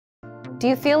Do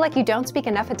you feel like you don't speak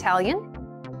enough Italian?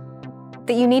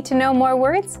 That you need to know more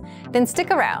words? Then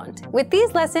stick around. With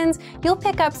these lessons, you'll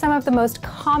pick up some of the most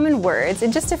common words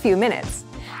in just a few minutes.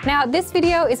 Now, this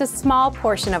video is a small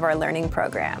portion of our learning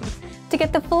program. To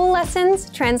get the full lessons,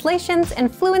 translations,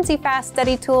 and Fluency Fast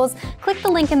study tools, click the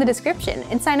link in the description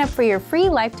and sign up for your free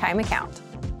lifetime account.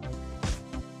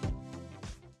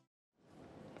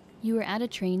 You are at a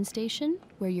train station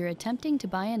where you're attempting to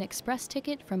buy an express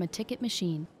ticket from a ticket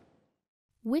machine.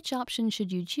 Which option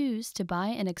should you choose to buy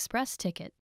an express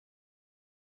ticket?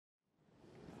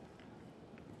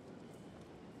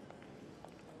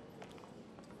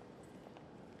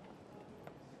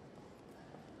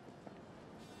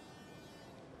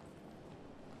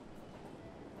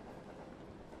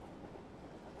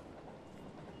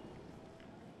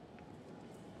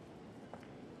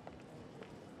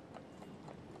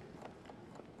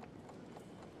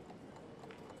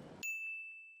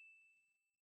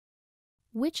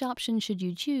 Which option should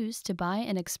you choose to buy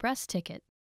an express ticket?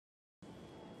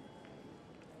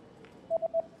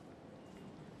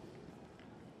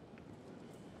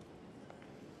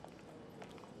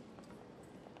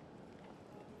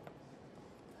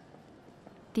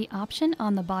 The option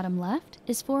on the bottom left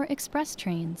is for express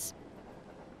trains.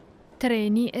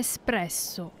 Treni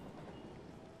espresso.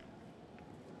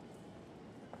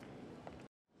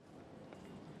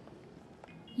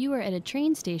 You are at a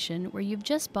train station where you've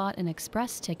just bought an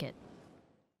express ticket.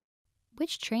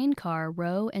 Which train car,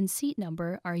 row, and seat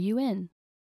number are you in?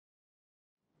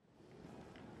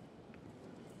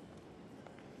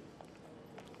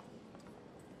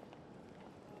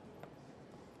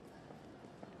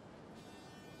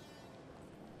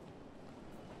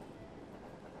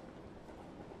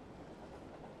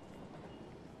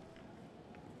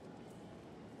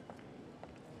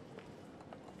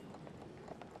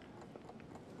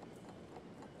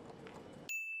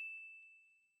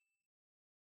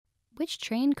 Which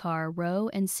train car, row,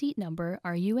 and seat number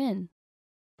are you in?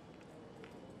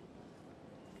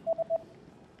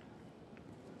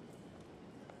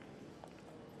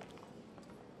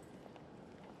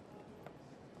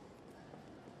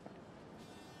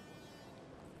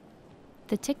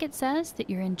 The ticket says that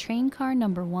you're in train car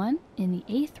number 1 in the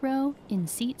 8th row in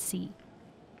seat C.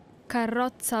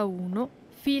 Carrozza 1,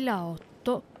 fila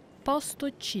 8, posto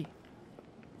C.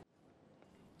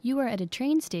 You are at a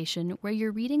train station where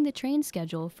you're reading the train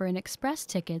schedule for an express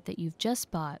ticket that you've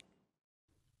just bought.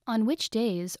 On which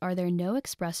days are there no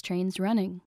express trains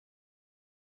running?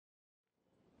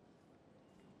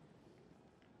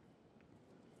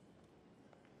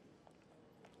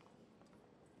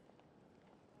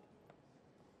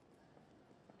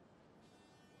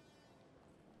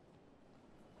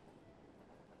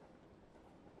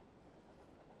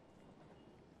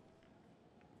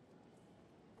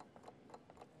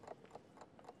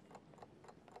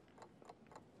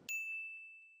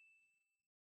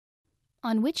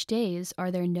 On which days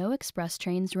are there no express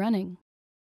trains running?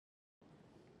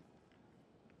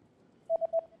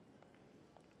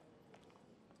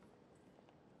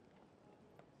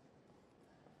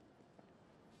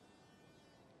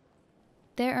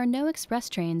 There are no express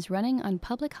trains running on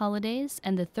public holidays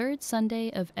and the third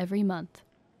Sunday of every month.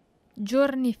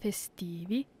 Giorni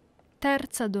festivi,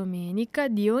 terza domenica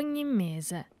di ogni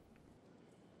mese.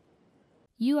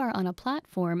 You are on a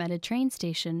platform at a train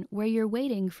station where you're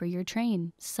waiting for your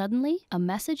train. Suddenly, a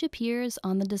message appears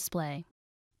on the display.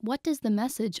 What does the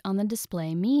message on the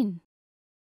display mean?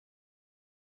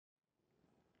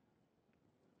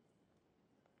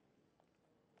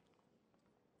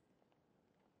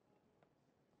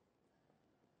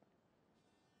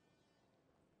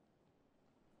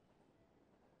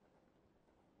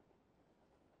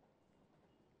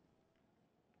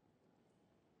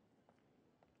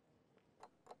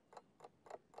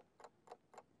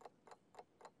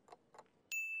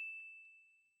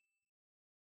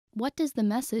 What does the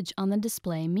message on the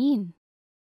display mean?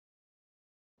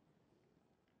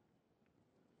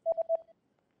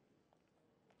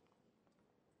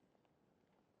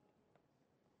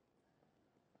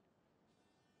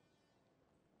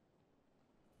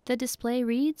 The display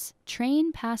reads,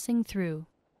 "Train passing through."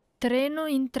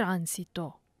 Treno in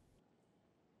transito.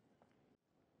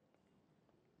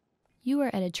 You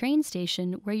are at a train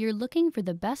station where you're looking for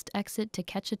the best exit to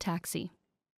catch a taxi.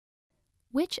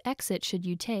 Which exit should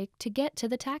you take to get to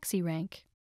the taxi rank?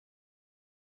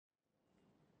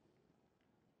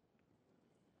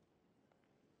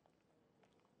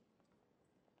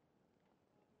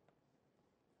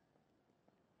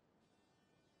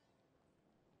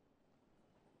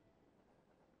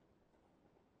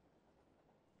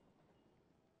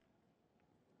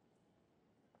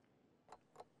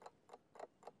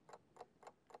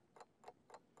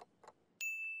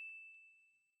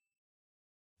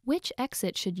 Which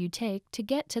exit should you take to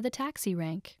get to the taxi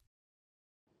rank?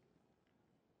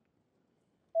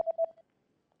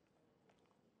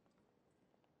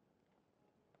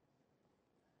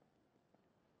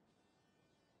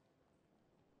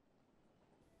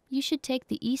 You should take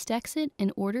the east exit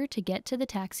in order to get to the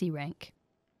taxi rank.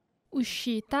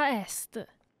 Uscita est.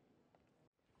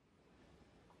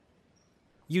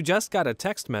 You just got a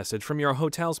text message from your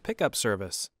hotel's pickup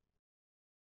service.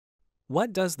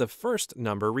 What does the first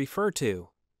number refer to?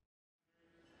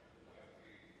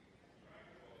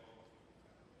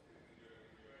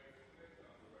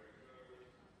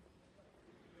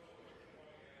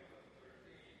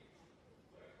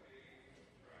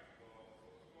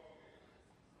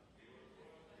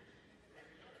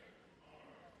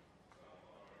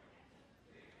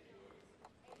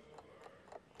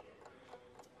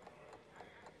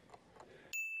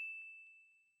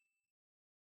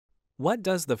 What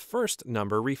does the first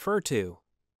number refer to?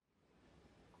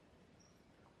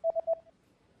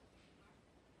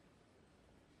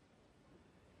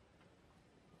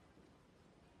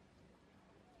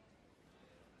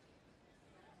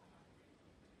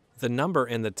 The number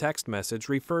in the text message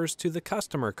refers to the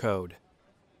customer code.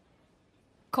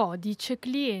 Codice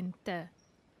cliente.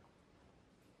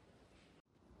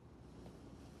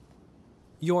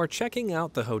 You're checking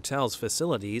out the hotel's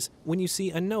facilities when you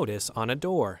see a notice on a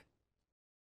door.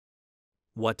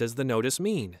 What does the notice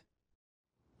mean?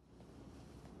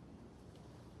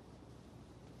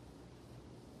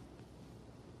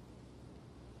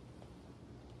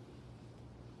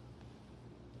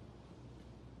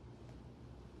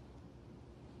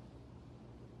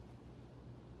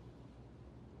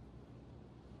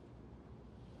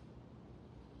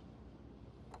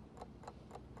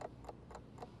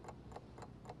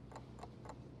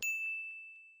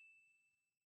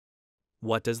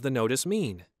 What does the notice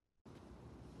mean?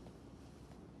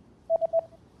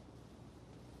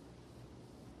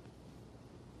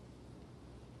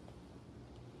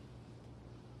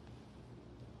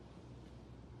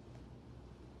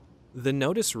 The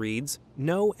notice reads,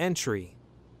 "No entry."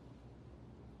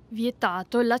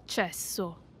 Vietato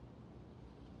l'accesso.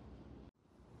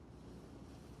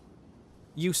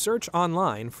 You search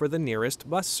online for the nearest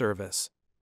bus service.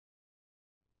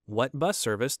 What bus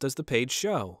service does the page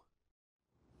show?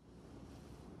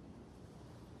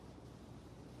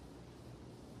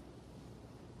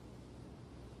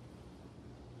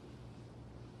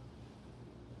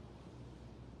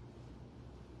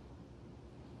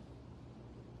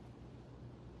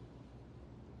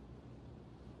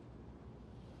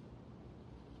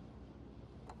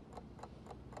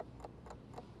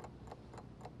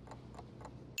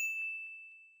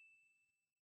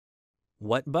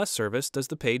 What bus service does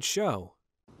the page show?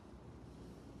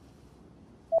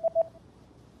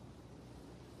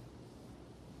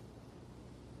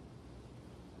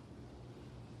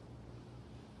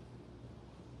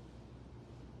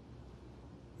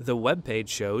 The web page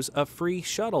shows a free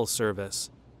shuttle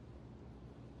service.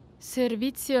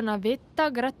 Servizio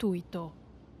navetta gratuito.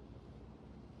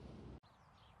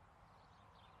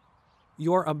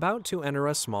 You're about to enter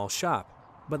a small shop,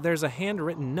 but there's a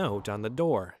handwritten note on the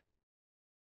door.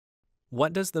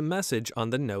 What does the message on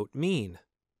the note mean?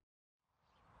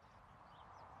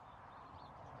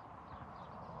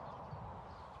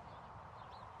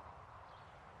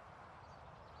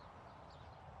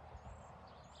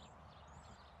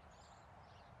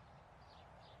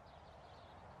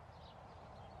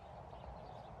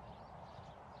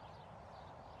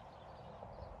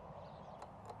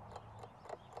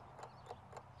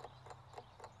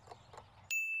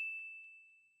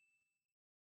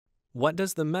 What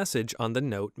does the message on the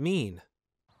note mean?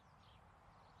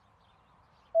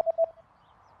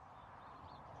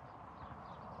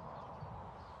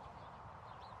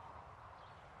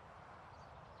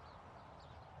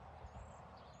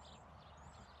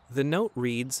 The note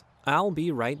reads, "I'll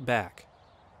be right back."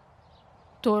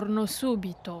 Torno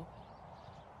subito.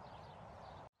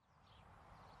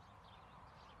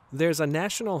 There's a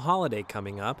national holiday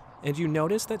coming up, and you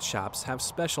notice that shops have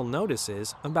special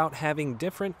notices about having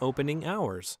different opening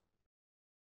hours.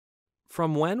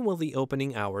 From when will the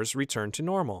opening hours return to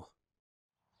normal?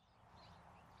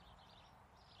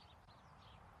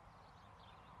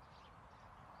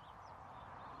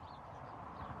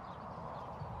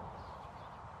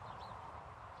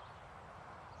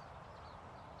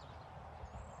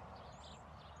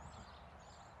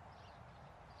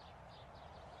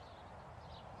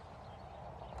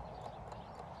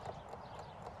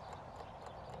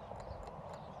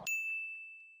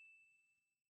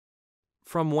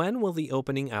 From when will the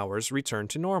opening hours return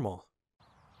to normal?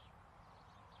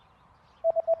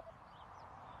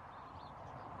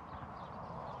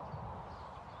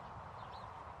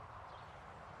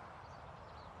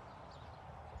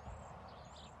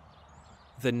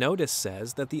 The notice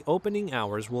says that the opening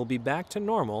hours will be back to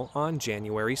normal on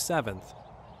January 7th.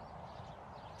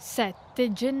 7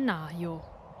 gennaio.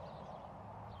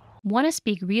 Want to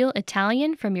speak real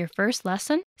Italian from your first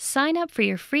lesson? Sign up for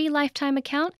your free lifetime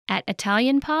account at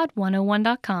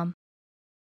ItalianPod101.com.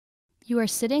 You are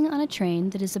sitting on a train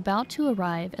that is about to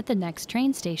arrive at the next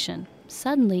train station.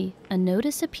 Suddenly, a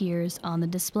notice appears on the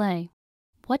display.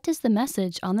 What does the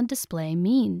message on the display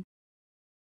mean?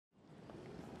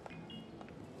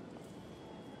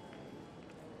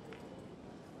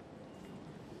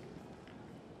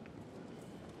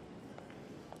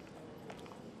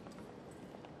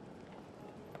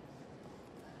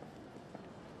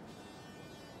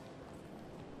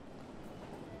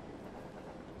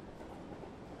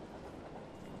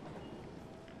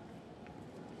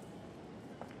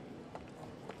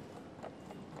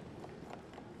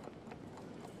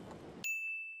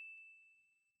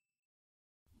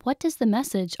 What does the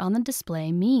message on the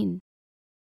display mean?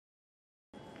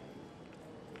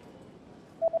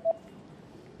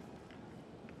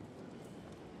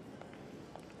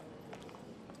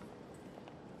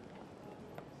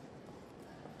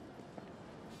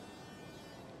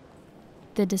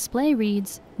 The display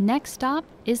reads, "Next stop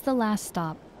is the last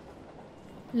stop."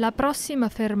 La prossima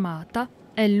fermata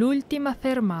è l'ultima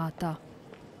fermata.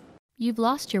 You've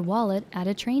lost your wallet at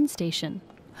a train station.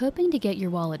 Hoping to get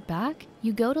your wallet back,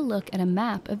 you go to look at a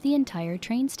map of the entire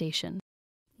train station.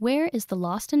 Where is the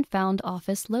Lost and Found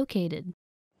office located?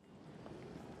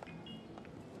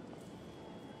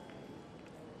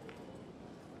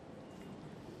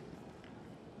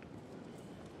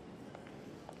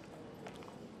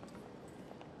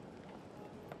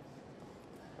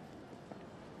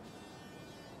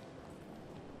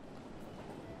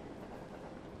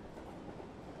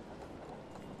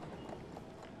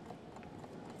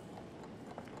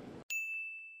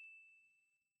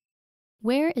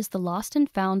 Where is the Lost and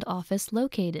Found office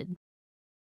located?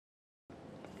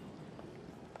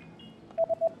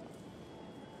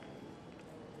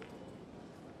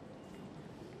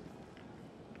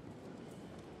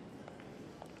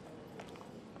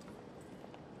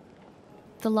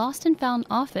 The Lost and Found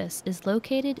office is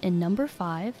located in number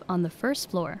 5 on the first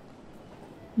floor.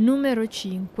 Numero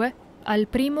 5 al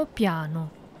primo piano.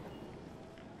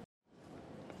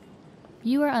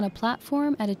 You are on a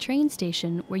platform at a train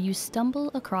station where you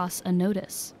stumble across a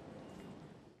notice.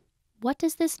 What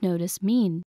does this notice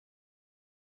mean?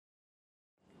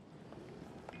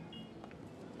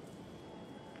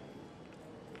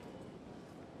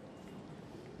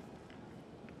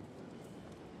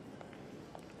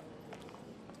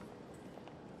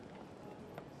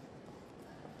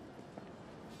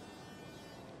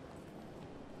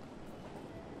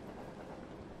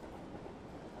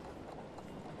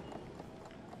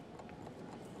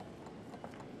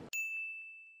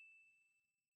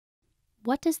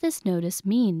 What does this notice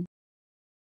mean?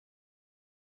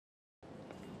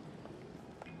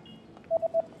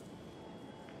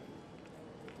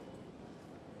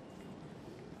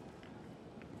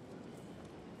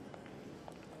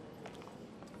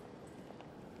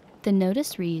 The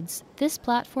notice reads, "This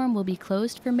platform will be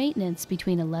closed for maintenance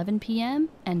between 11 p.m.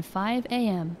 and 5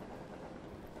 a.m.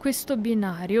 Questo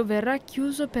binario verrà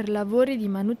chiuso per lavori di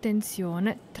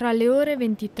manutenzione tra le ore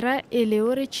 23 e le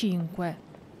ore 5.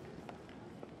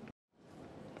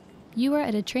 You are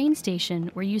at a train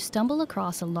station where you stumble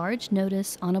across a large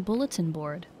notice on a bulletin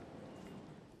board.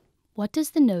 What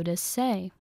does the notice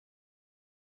say?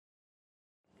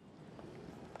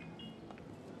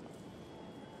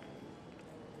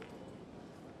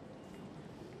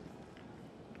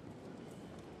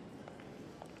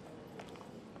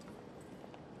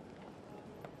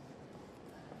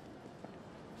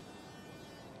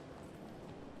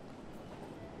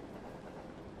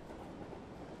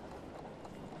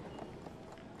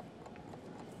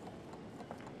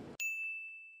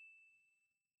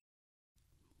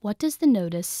 What does the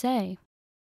notice say?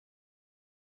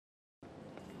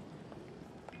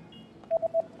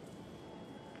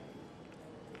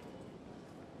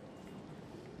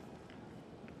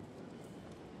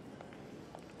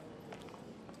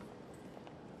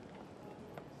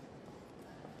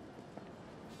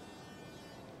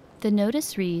 The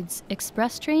notice reads,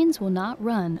 "Express trains will not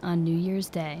run on New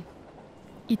Year's Day."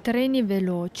 I treni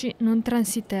veloci non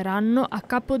transiteranno a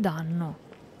Capodanno.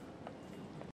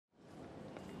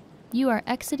 You are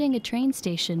exiting a train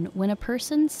station when a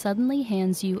person suddenly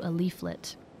hands you a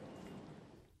leaflet.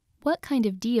 What kind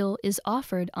of deal is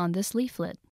offered on this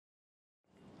leaflet?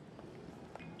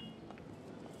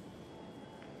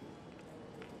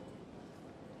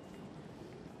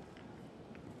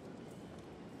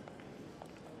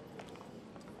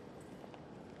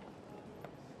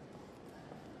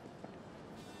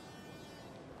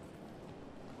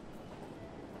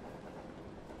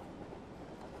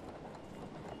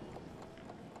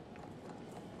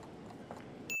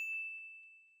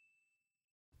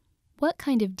 What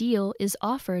kind of deal is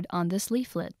offered on this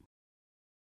leaflet?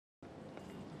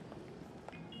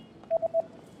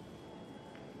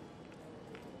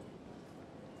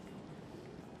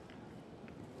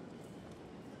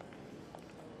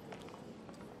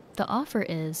 The offer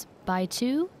is buy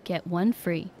 2, get 1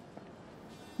 free.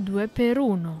 2 per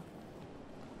 1.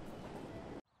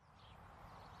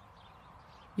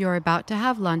 You're about to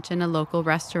have lunch in a local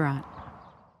restaurant.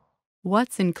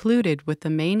 What's included with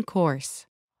the main course?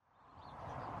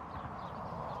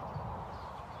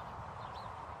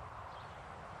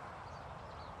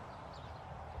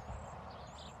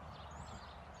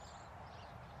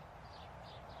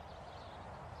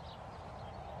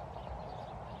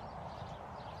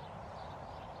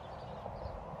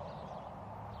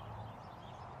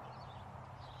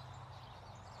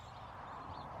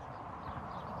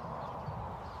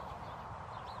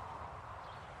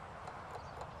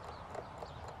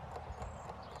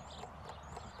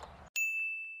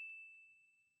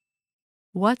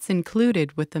 What's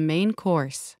included with the main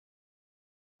course?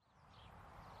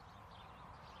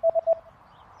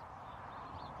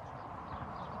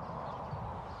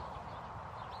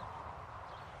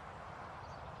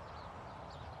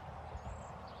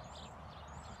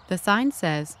 The sign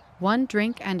says, 1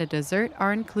 drink and a dessert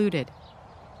are included.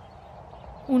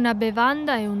 Una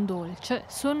bevanda e un dolce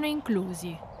sono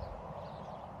inclusi.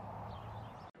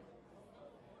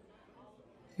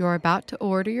 You're about to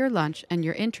order your lunch and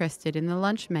you're interested in the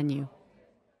lunch menu.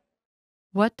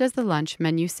 What does the lunch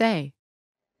menu say?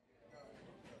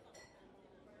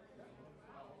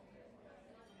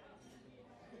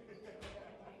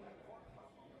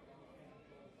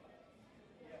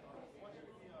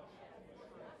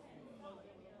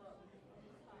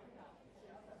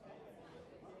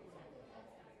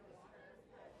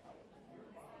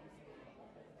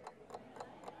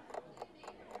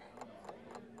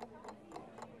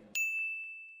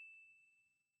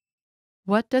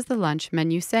 What does the lunch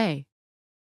menu say?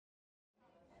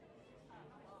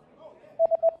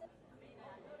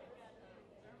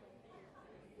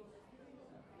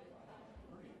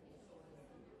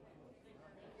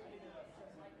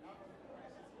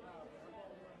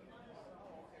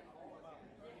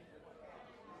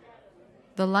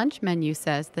 The lunch menu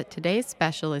says that today's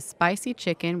special is spicy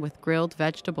chicken with grilled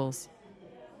vegetables.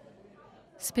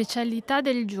 Specialità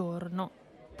del giorno: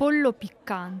 pollo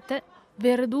piccante,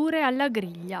 verdure alla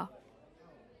griglia.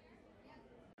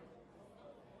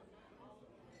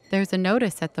 There's a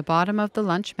notice at the bottom of the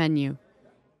lunch menu.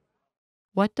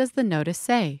 What does the notice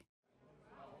say?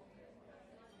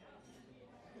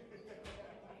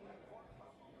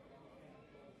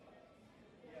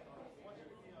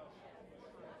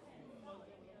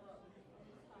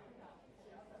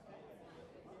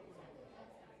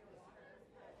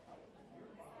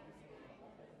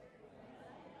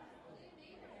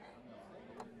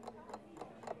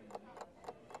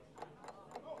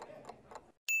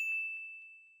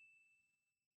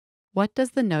 What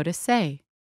does the notice say?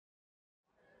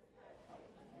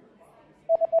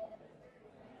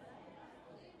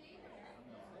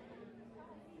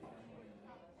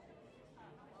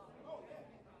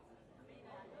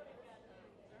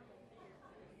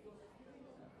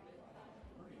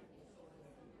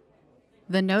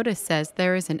 The notice says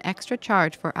there is an extra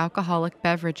charge for alcoholic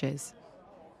beverages.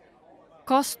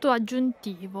 Costo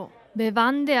aggiuntivo: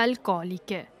 bevande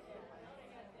alcoliche.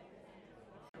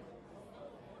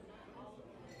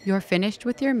 You're finished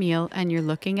with your meal and you're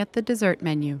looking at the dessert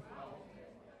menu.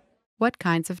 What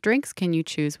kinds of drinks can you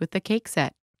choose with the cake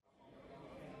set?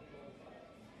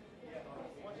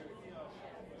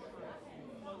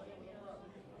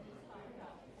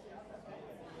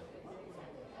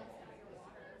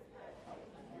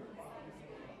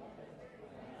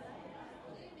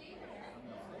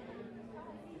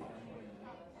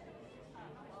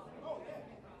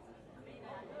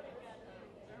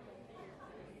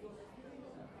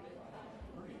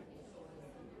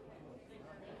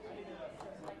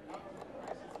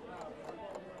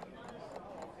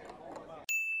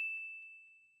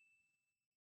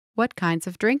 What kinds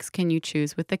of drinks can you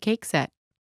choose with the cake set?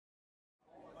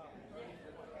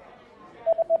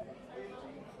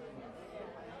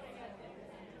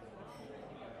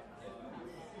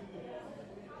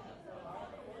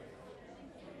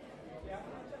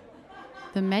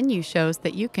 The menu shows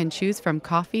that you can choose from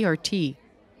coffee or tea.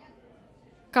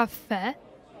 Caffè,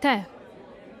 tè.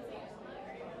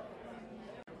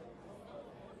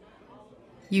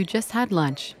 You just had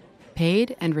lunch,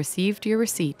 paid and received your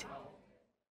receipt.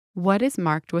 What is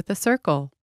marked with a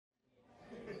circle?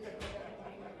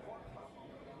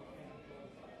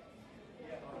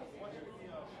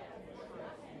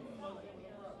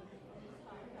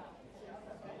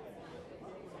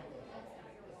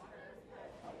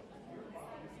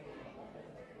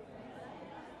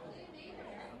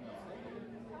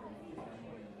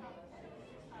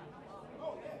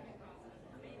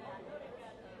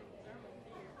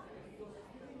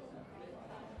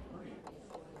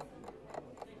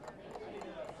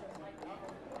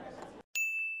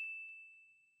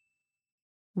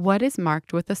 What is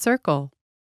marked with a circle?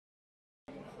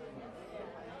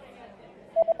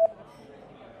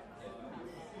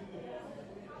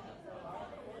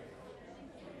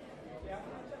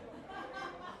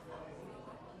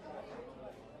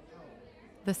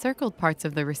 The circled parts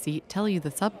of the receipt tell you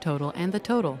the subtotal and the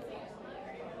total.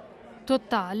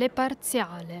 Totale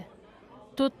parziale.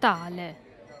 Totale.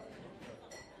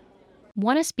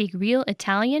 Want to speak real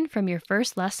Italian from your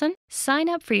first lesson? Sign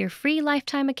up for your free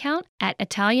lifetime account at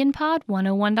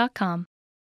ItalianPod101.com.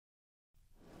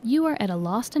 You are at a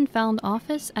lost and found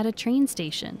office at a train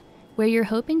station where you're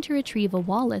hoping to retrieve a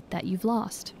wallet that you've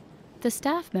lost. The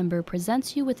staff member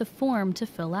presents you with a form to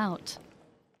fill out.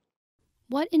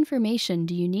 What information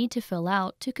do you need to fill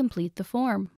out to complete the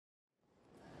form?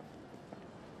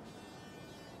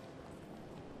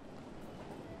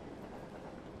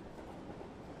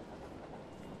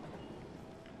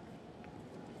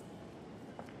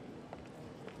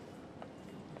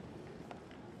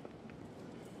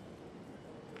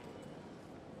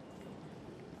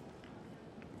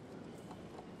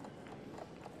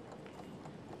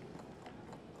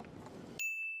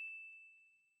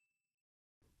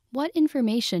 What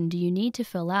information do you need to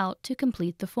fill out to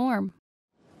complete the form?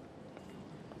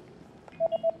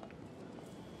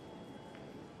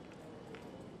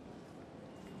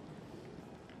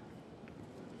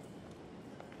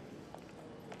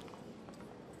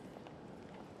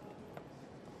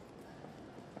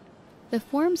 The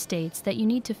form states that you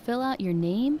need to fill out your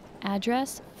name,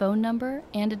 address, phone number,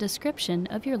 and a description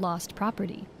of your lost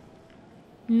property.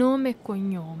 Nome e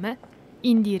cognome,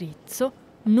 indirizzo,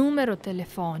 numero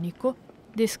telefonico,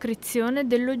 descrizione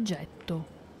dell'oggetto.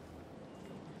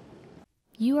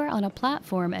 You are on a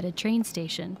platform at a train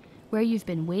station where you've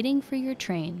been waiting for your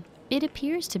train. It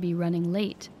appears to be running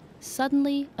late.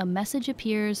 Suddenly, a message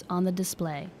appears on the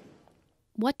display.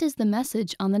 What does the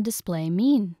message on the display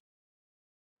mean?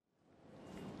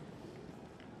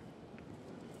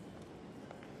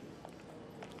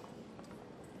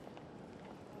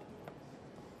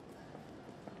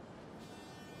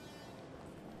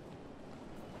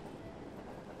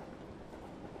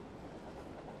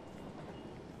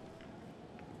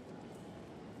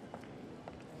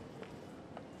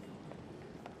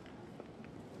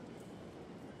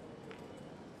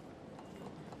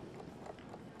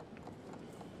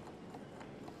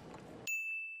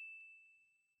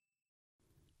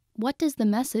 What does the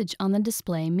message on the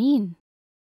display mean?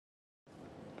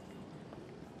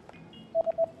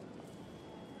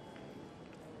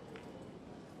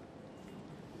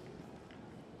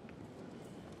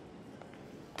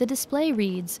 The display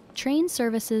reads, "Train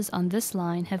services on this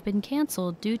line have been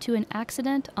canceled due to an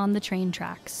accident on the train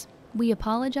tracks. We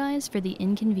apologize for the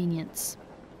inconvenience."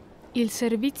 Il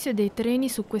servizio dei treni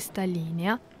su questa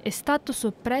linea è stato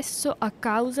soppresso a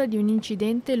causa di un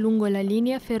incidente lungo la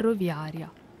linea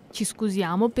ferroviaria. Ci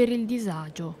scusiamo per il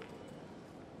disagio.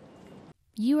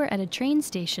 You are at a train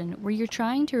station where you're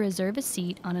trying to reserve a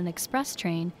seat on an express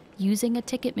train using a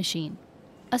ticket machine.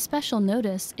 A special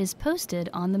notice is posted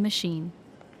on the machine.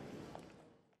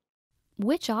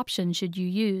 Which option should you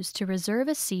use to reserve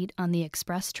a seat on the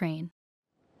express train?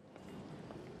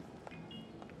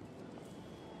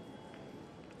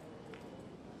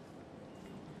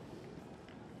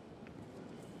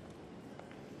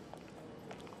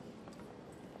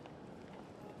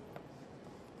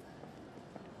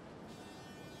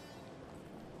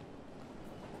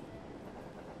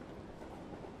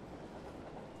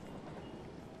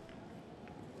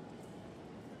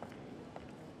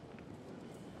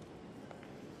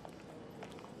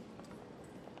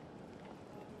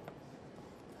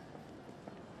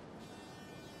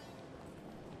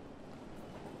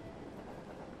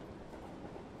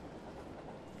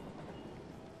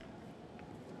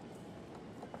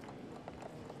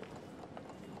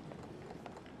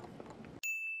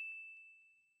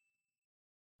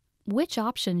 Which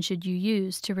option should you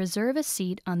use to reserve a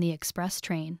seat on the express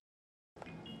train?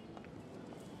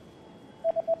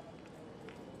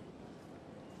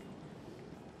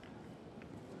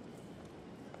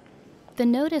 The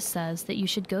notice says that you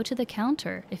should go to the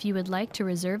counter if you would like to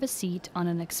reserve a seat on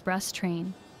an express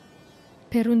train.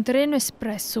 Per un treno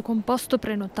espresso con posto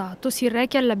prenotato si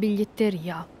rechi alla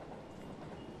biglietteria.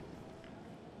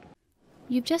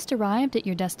 You've just arrived at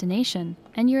your destination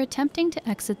and you're attempting to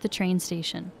exit the train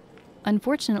station.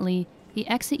 Unfortunately, the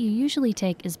exit you usually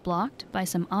take is blocked by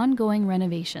some ongoing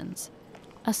renovations.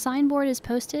 A signboard is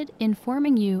posted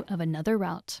informing you of another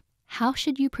route. How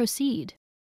should you proceed?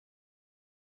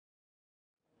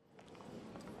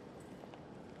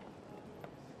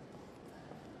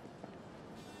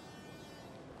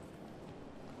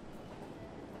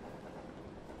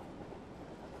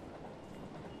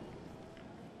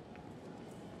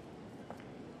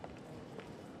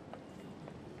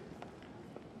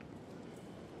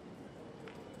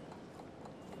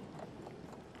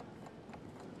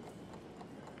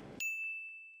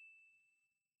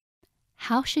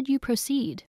 How should you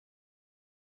proceed?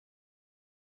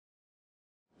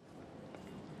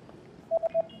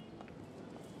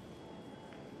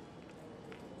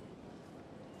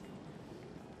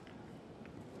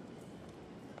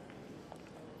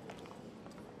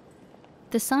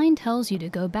 The sign tells you to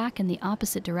go back in the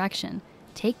opposite direction,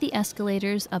 take the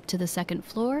escalators up to the second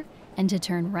floor, and to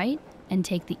turn right and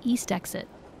take the east exit.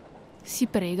 Si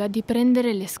prega di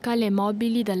prendere le scale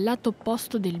mobili dal lato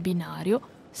opposto del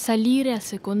binario, salire al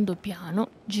secondo piano,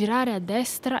 girare a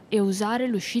destra e usare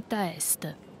l'uscita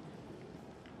est.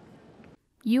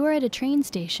 You are at a train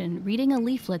station reading a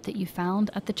leaflet that you found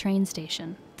at the train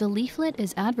station. The leaflet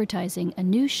is advertising a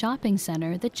new shopping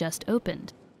center that just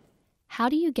opened. How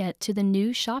do you get to the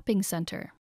new shopping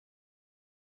center?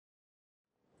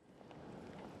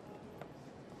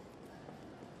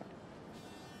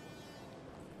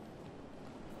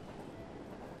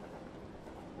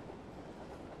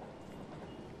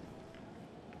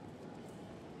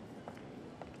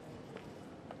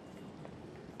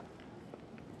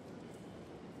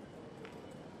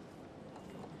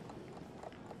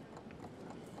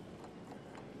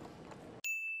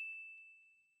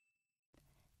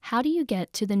 How do you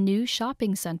get to the new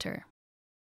shopping center?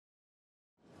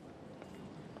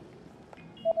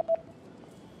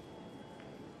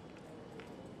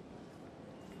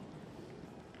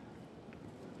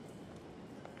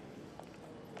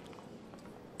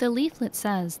 The leaflet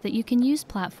says that you can use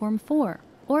Platform 4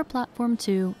 or Platform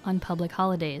 2 on public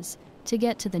holidays to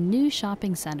get to the new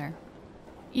shopping center.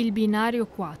 Il binario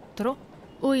 4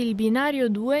 o il binario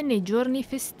 2 nei giorni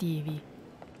festivi.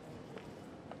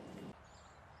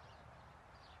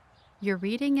 You're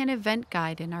reading an event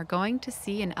guide and are going to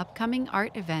see an upcoming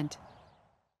art event.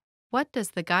 What does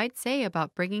the guide say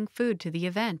about bringing food to the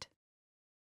event?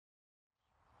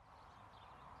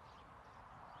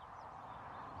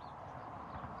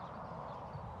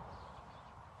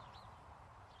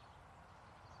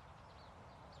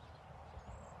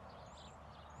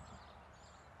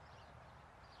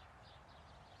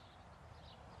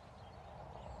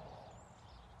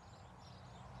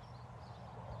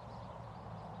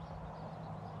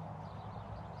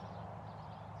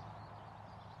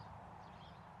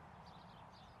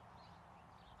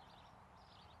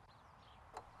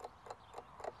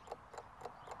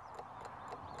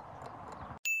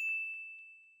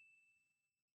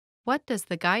 What does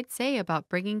the guide say about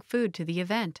bringing food to the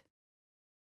event?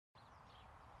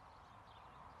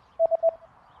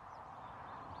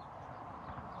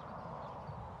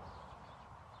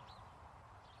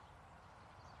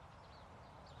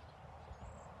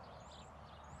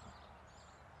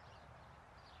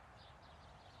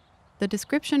 The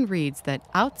description reads that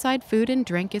outside food and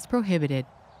drink is prohibited.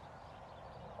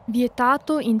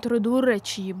 Vietato introdurre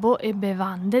cibo e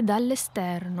bevande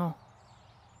dall'esterno.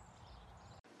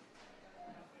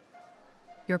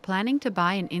 You're planning to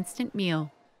buy an instant meal.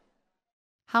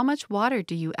 How much water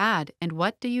do you add and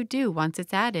what do you do once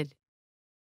it's added?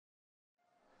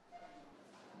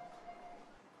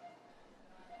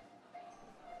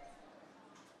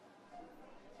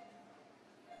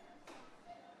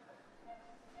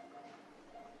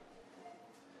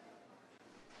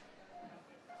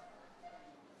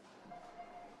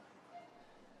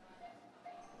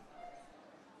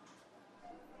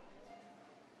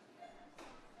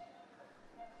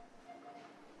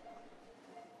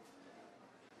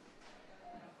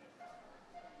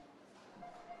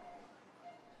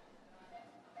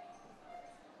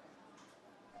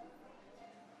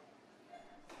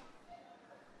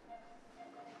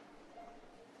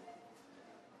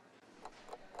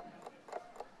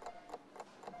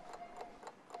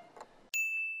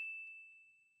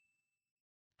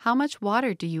 How much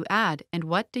water do you add and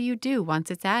what do you do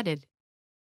once it's added?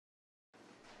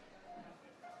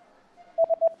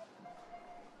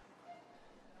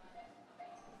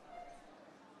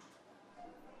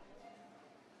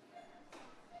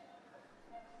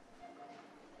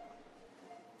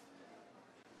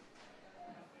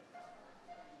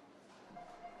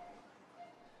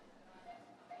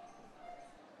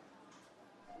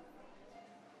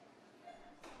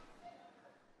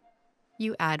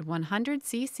 You add 100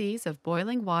 cc's of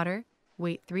boiling water,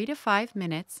 wait 3 to 5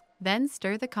 minutes, then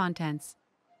stir the contents.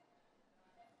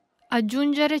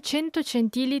 Aggiungere 100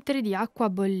 centilitri di acqua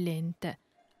bollente.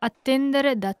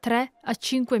 Attendere da 3 a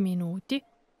 5 minuti,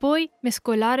 poi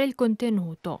mescolare il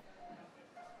contenuto.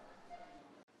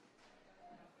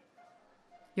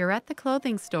 You're at the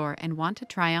clothing store and want to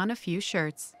try on a few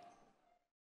shirts.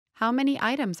 How many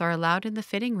items are allowed in the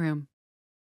fitting room?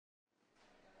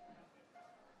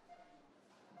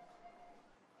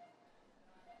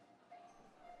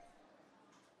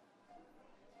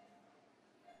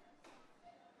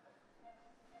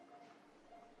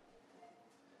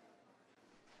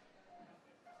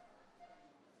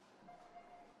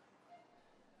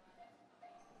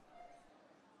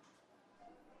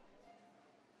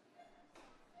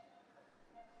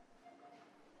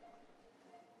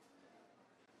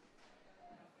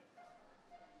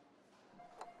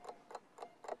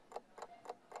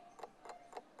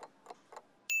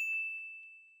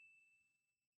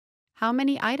 How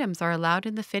many items are allowed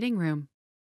in the fitting room?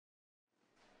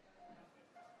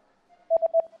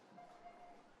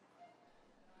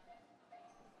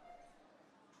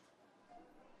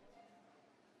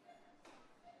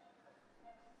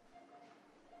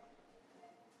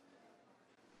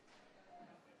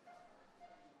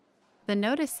 The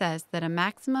notice says that a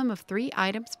maximum of 3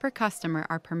 items per customer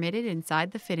are permitted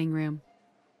inside the fitting room.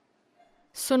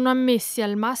 Sono ammessi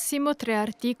al massimo 3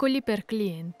 articoli per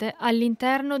cliente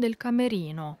all'interno del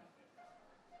camerino.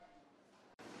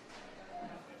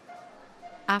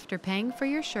 After paying for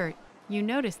your shirt, you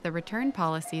notice the return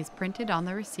policy is printed on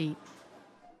the receipt.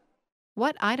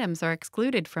 What items are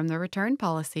excluded from the return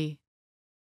policy?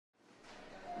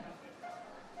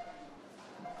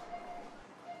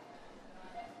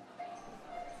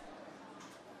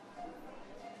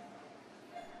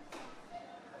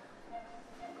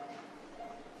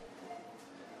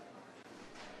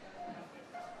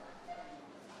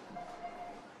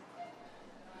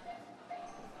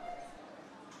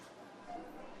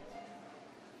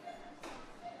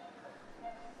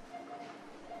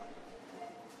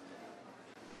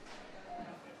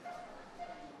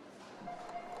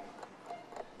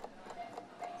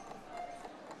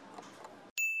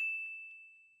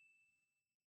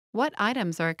 What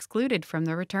items are excluded from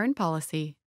the return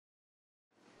policy?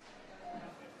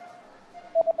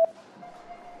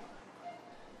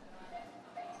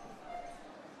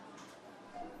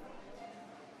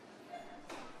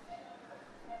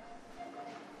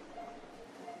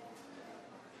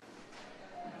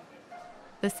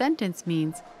 The sentence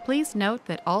means, please note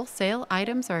that all sale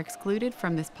items are excluded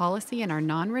from this policy and are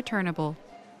non-returnable.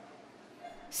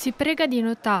 Si prega di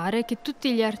notare che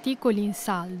tutti gli articoli in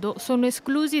saldo sono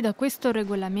esclusi da questo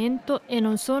regolamento e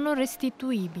non sono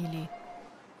restituibili.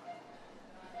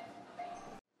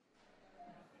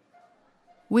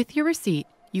 With your receipt,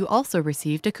 you also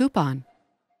received a coupon.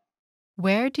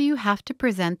 Where do you have to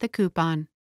present the coupon?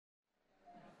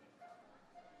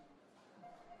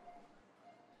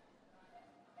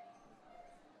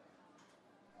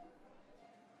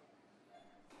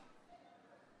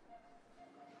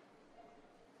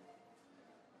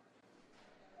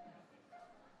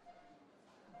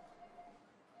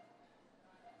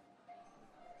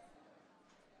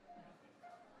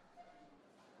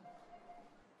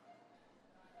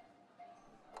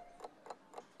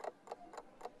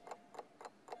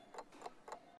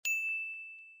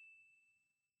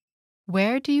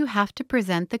 Where do you have to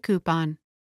present the coupon?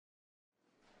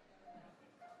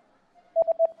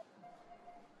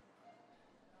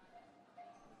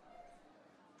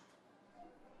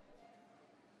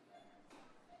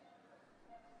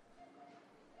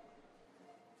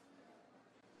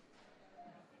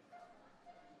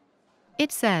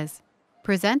 It says,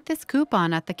 present this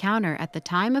coupon at the counter at the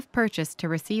time of purchase to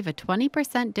receive a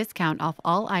 20% discount off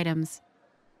all items.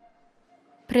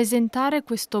 Presentare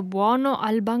questo buono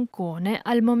al bancone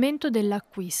al momento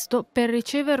dell'acquisto per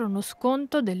ricevere uno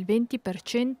sconto del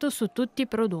 20% su tutti i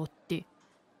prodotti.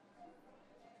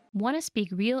 Want to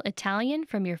speak real Italian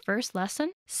from your first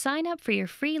lesson? Sign up for your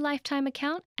free lifetime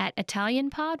account at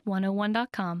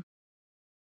ItalianPod101.com.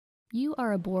 You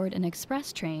are aboard an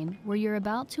express train where you're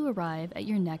about to arrive at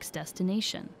your next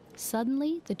destination.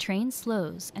 Suddenly, the train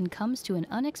slows and comes to an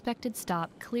unexpected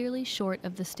stop clearly short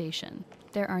of the station.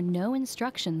 There are no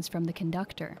instructions from the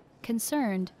conductor.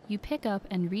 Concerned, you pick up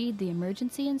and read the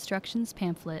emergency instructions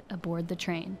pamphlet aboard the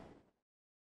train.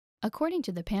 According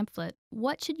to the pamphlet,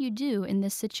 what should you do in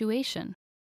this situation?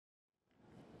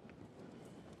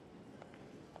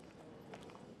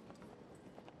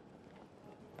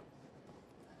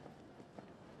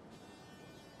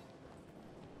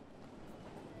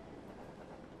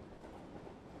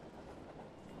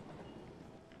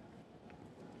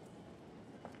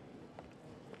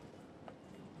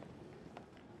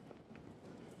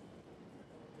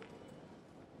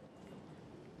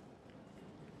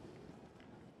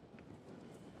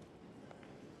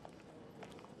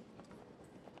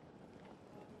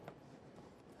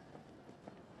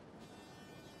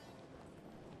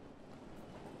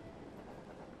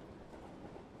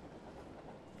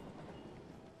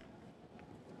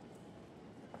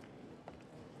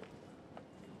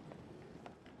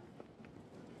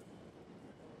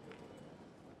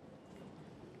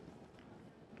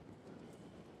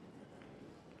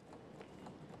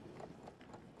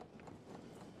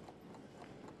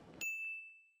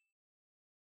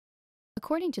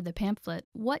 According to the pamphlet,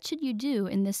 what should you do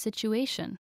in this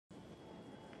situation?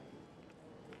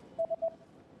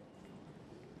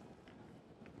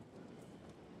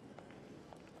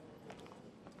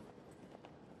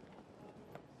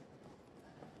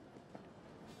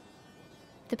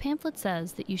 The pamphlet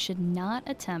says that you should not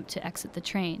attempt to exit the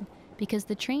train because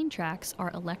the train tracks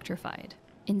are electrified.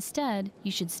 Instead,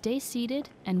 you should stay seated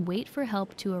and wait for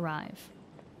help to arrive.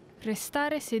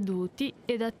 Restare seduti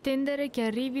ed attendere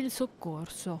che arrivi il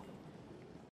soccorso.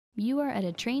 You are at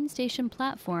a train station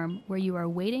platform where you are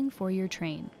waiting for your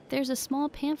train. There's a small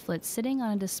pamphlet sitting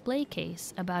on a display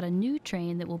case about a new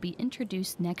train that will be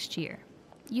introduced next year.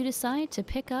 You decide to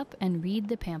pick up and read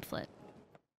the pamphlet.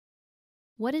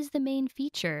 What is the main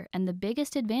feature and the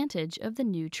biggest advantage of the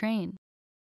new train?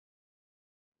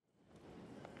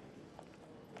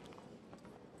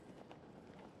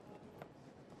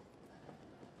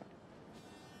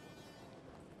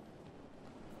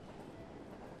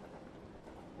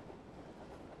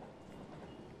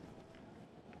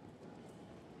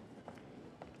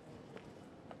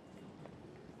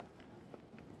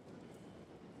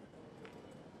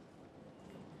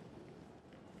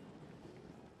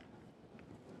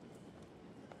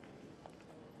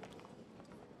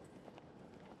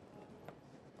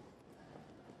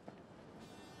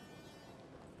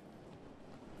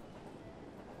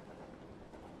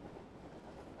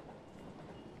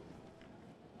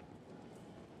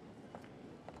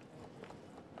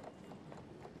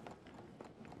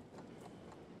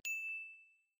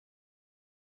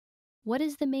 What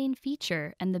is the main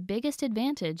feature and the biggest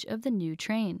advantage of the new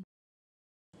train?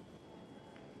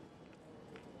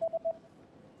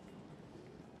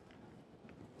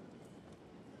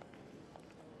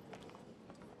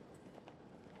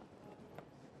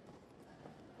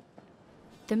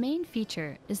 The main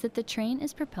feature is that the train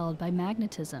is propelled by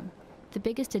magnetism. The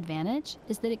biggest advantage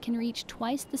is that it can reach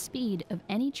twice the speed of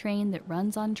any train that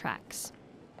runs on tracks.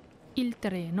 Il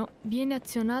treno viene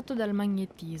azionato dal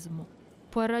magnetismo.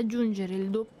 Può raggiungere il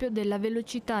doppio della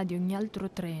velocità di ogni altro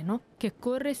treno che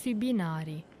corre sui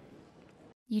binari.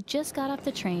 You just got off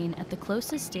the train at the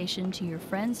closest station to your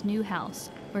friend's new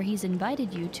house, where he's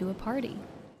invited you to a party.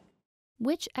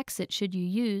 Which exit should you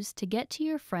use to get to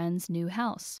your friend's new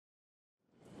house?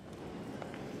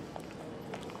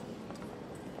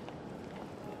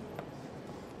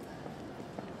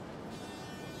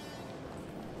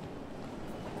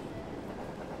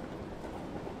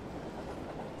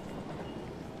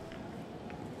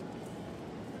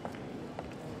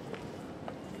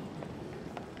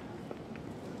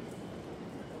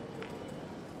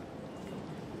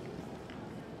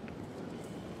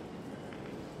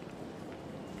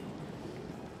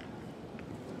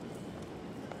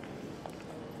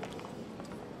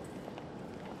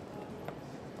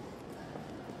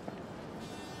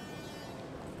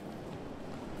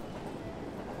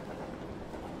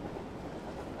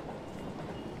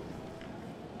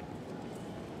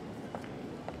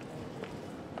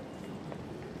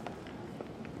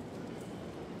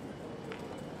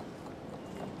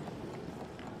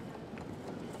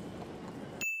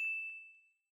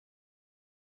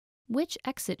 Which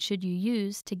exit should you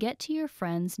use to get to your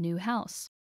friend's new house?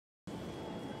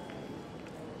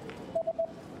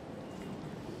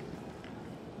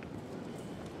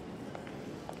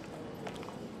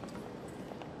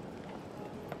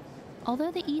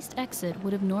 Although the east exit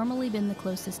would have normally been the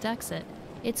closest exit,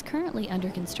 it's currently under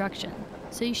construction,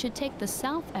 so you should take the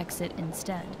south exit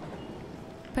instead.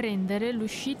 Prendere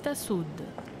l'uscita sud.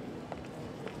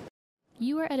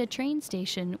 You are at a train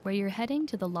station where you're heading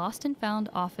to the Lost and Found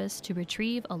office to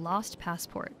retrieve a lost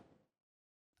passport.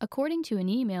 According to an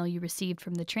email you received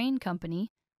from the train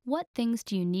company, what things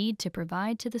do you need to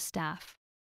provide to the staff?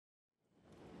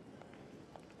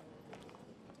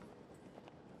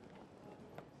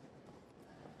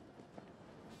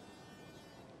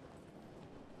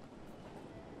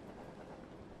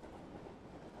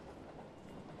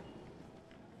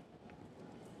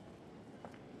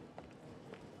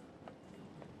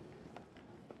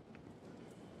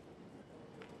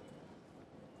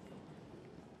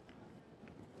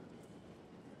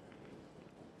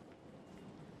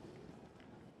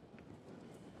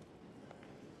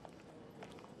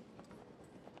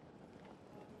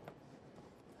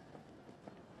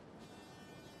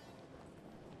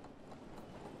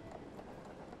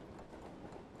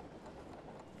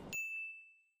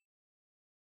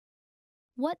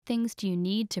 What things do you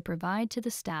need to provide to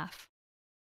the staff?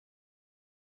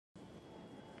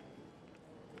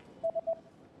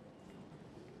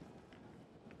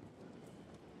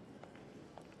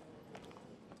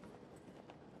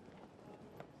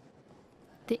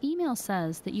 The email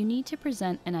says that you need to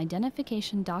present an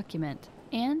identification document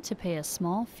and to pay a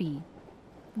small fee.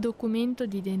 Documento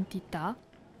d'identità.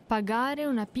 Pagare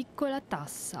una piccola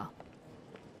tassa.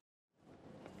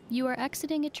 You are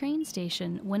exiting a train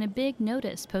station when a big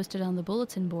notice posted on the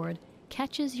bulletin board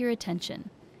catches your attention.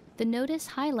 The notice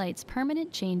highlights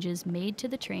permanent changes made to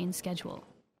the train schedule.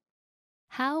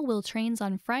 How will trains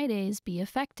on Fridays be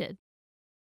affected?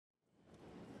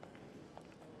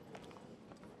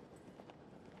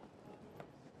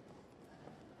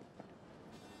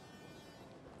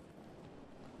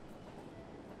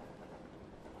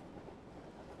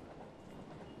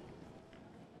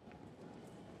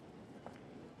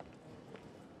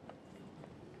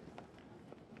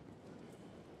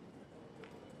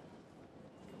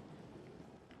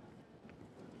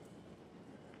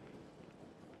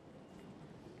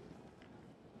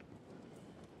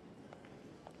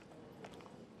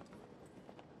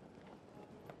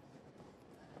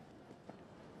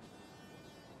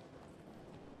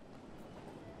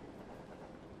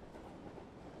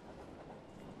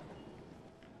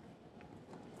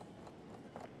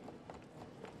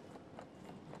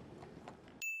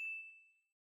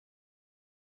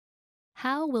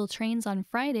 How will trains on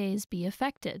Fridays be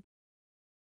affected?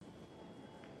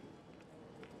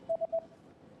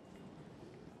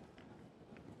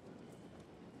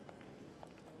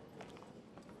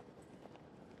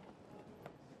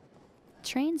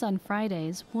 Trains on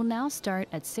Fridays will now start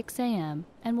at 6 a.m.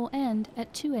 and will end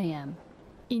at 2 a.m.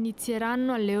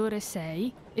 Inizieranno alle ore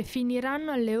 6 e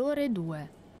finiranno alle ore 2.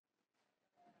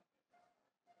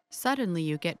 Suddenly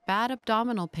you get bad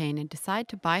abdominal pain and decide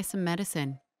to buy some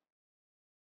medicine.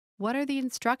 What are the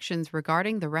instructions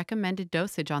regarding the recommended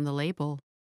dosage on the label?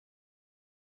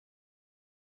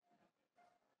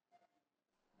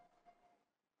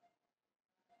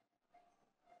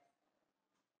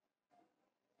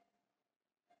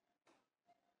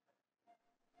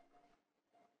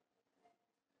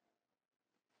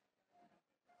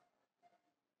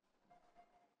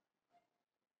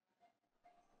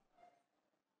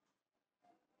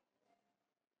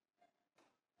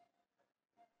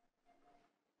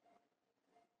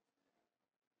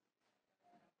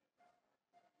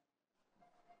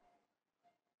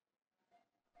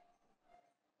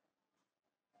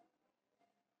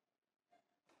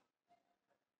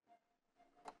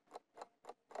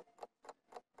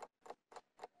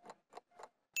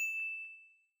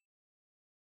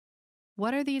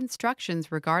 What are the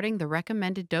instructions regarding the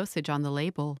recommended dosage on the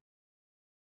label?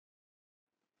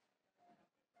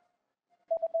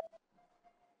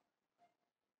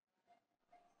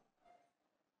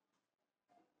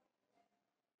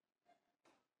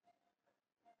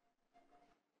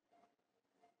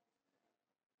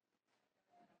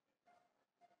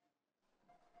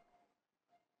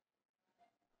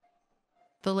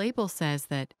 The label says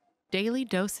that daily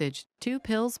dosage 2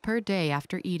 pills per day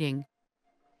after eating.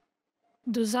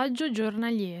 Dosaggio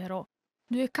giornaliero.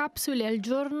 2 capsule al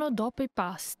giorno dopo i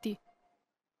pasti.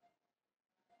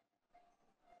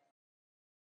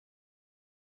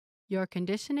 Your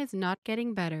condition is not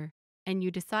getting better, and you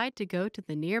decide to go to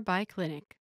the nearby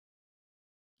clinic.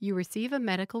 You receive a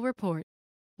medical report.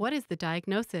 What is the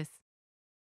diagnosis?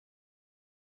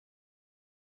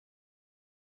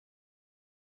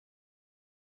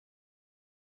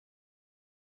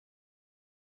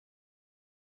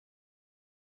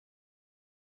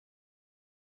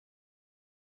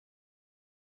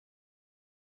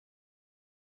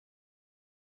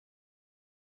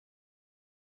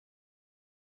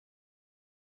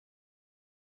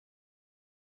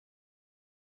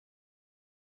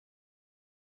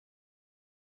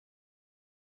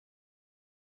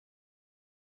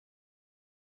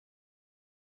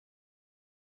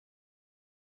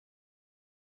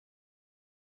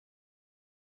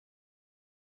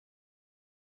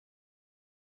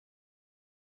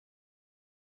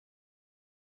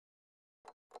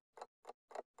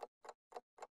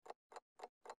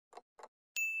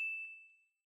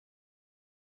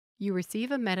 You receive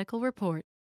a medical report.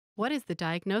 What is the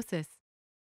diagnosis?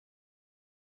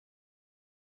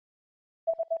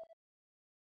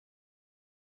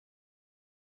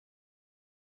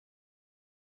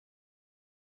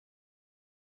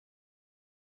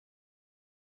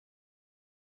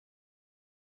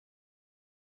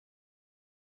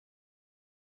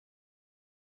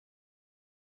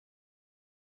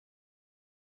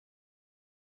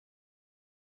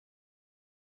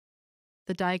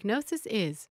 The diagnosis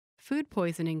is food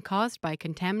poisoning caused by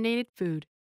contaminated food.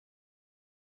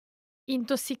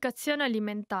 Intossicazione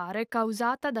alimentare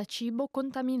causata da cibo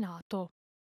contaminato.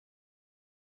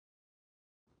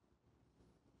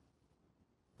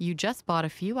 You just bought a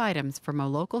few items from a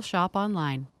local shop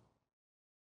online.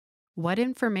 What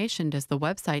information does the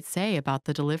website say about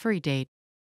the delivery date?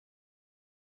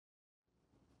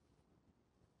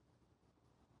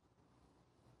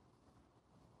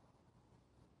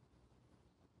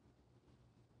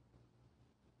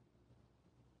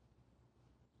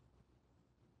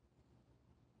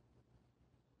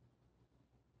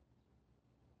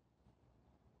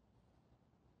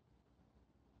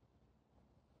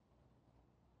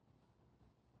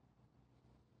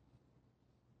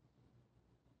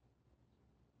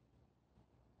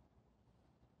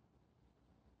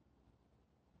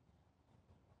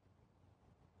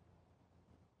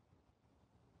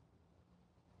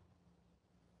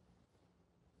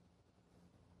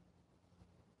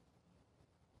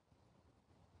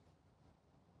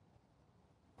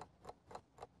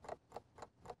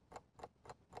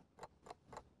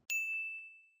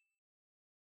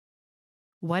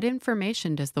 What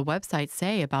information does the website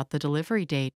say about the delivery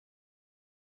date?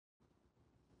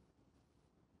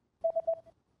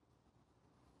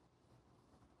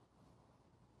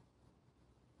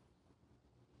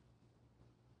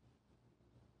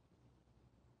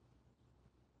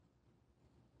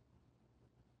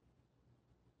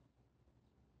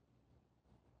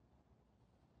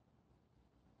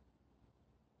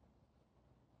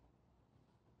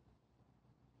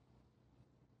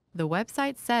 The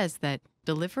website says that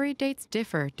delivery dates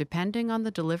differ depending on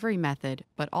the delivery method,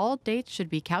 but all dates should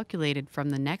be calculated from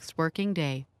the next working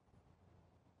day.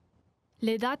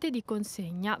 Le date di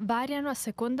consegna variano a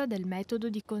seconda del metodo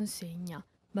di consegna,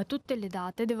 ma tutte le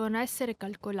date devono essere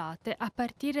calcolate a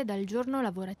partire dal giorno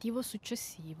lavorativo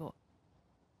successivo.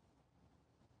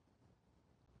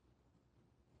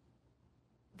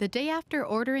 The day after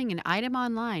ordering an item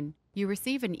online, you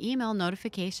receive an email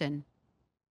notification.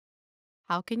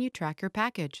 How can you track your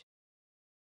package?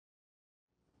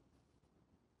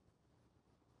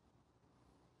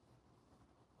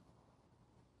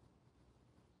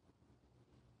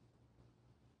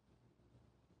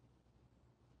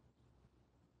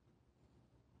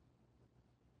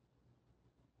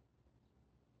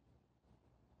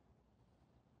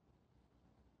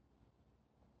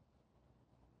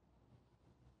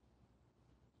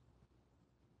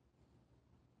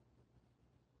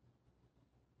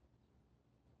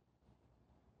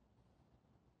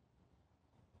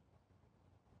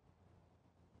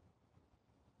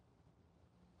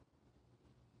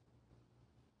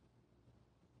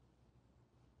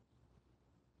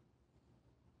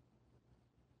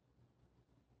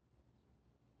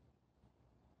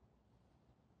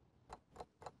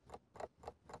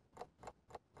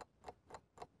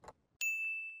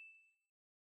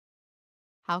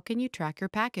 How can you track your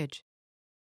package?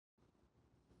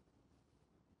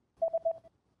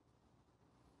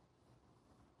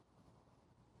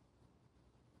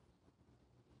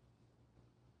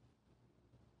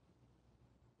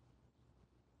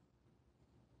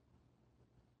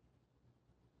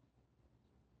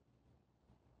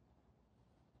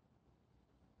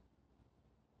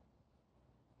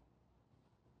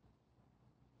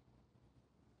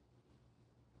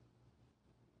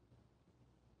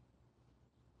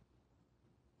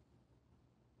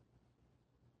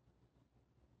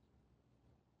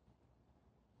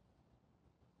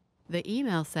 The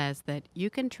email says that you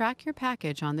can track your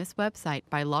package on this website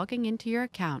by logging into your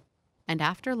account, and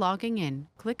after logging in,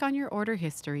 click on your order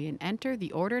history and enter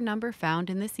the order number found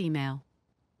in this email.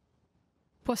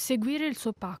 Può seguire il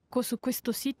suo pacco su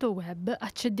questo sito web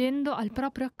accedendo al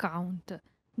proprio account.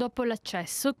 Dopo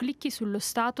l'accesso, clicchi sullo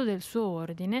stato del suo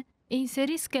ordine e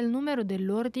inserisca il numero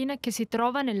dell'ordine che si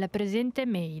trova nella presente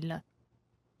mail.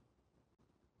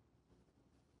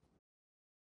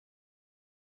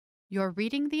 You're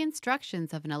reading the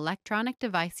instructions of an electronic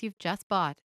device you've just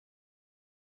bought.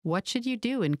 What should you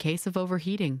do in case of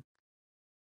overheating?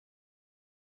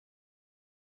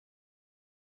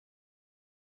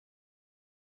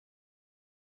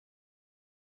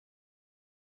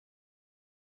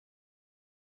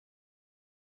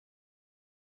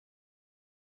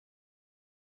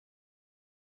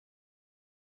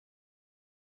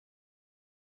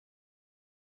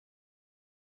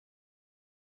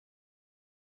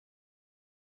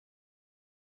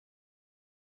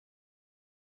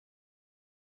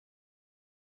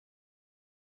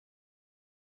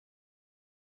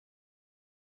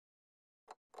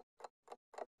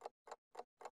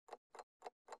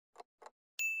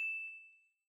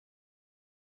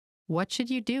 What should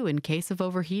you do in case of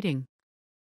overheating?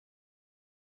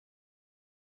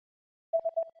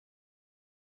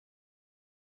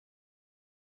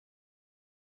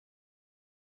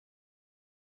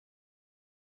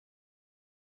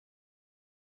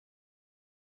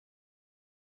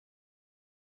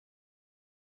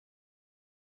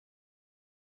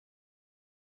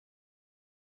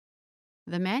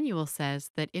 The manual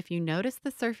says that if you notice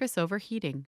the surface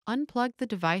overheating, unplug the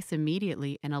device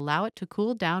immediately and allow it to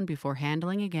cool down before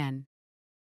handling again.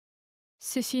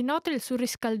 Se si nota il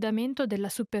surriscaldamento della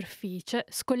superficie,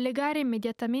 scollegare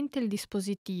immediatamente il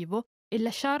dispositivo e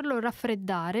lasciarlo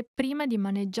raffreddare prima di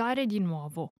maneggiare di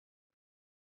nuovo.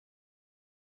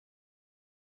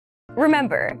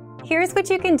 Remember, here's what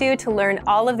you can do to learn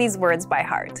all of these words by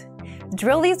heart.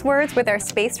 Drill these words with our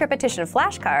spaced repetition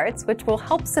flashcards, which will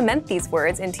help cement these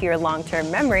words into your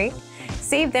long-term memory.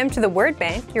 Save them to the word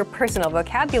bank, your personal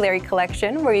vocabulary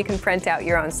collection, where you can print out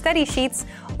your own study sheets,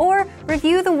 or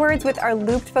review the words with our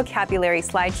looped vocabulary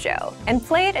slideshow, and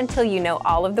play it until you know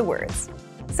all of the words.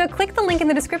 So click the link in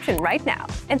the description right now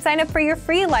and sign up for your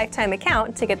free lifetime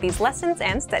account to get these lessons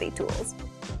and study tools.